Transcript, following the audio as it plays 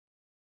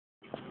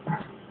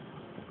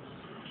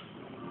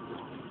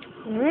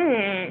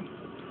Mmm.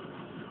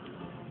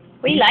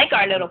 We like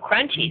our little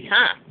crunchies,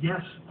 huh?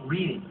 Yes,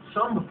 reading,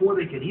 some before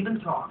they could even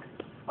talk,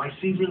 by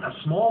seizing a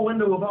small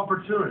window of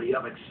opportunity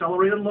of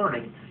accelerated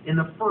learning in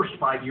the first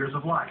 5 years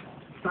of life.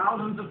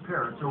 Thousands of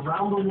parents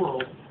around the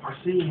world are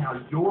seeing how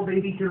Your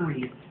Baby Can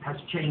Read has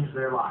changed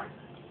their lives.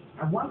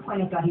 At one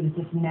point, I thought he was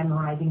just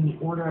memorizing the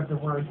order of the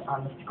words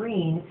on the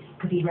screen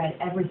because he read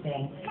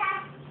everything.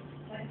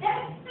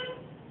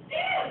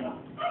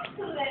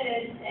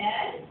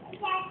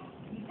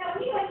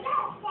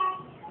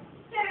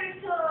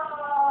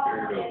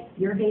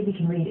 Your Baby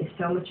Can Read is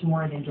so much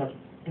more than just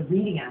the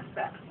reading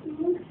aspect.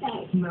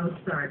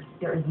 Mozart,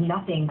 there is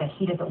nothing that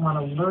he doesn't want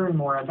to learn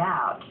more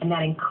about, and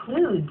that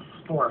includes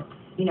sports.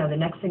 You know, the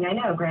next thing I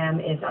know, Graham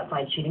is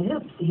outside shooting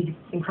hoops. He's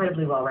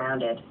incredibly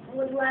well-rounded. It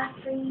would last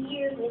for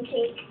years and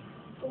take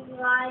the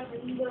lives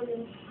of more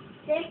than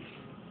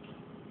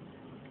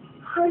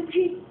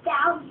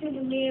 600,000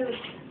 Americans.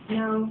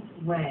 No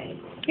way.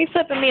 You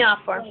flipping me off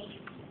for?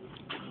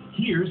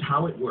 Here's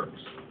how it works.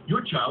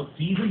 Your child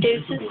sees and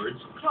hears the words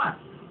clap,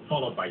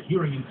 followed by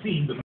hearing and seeing the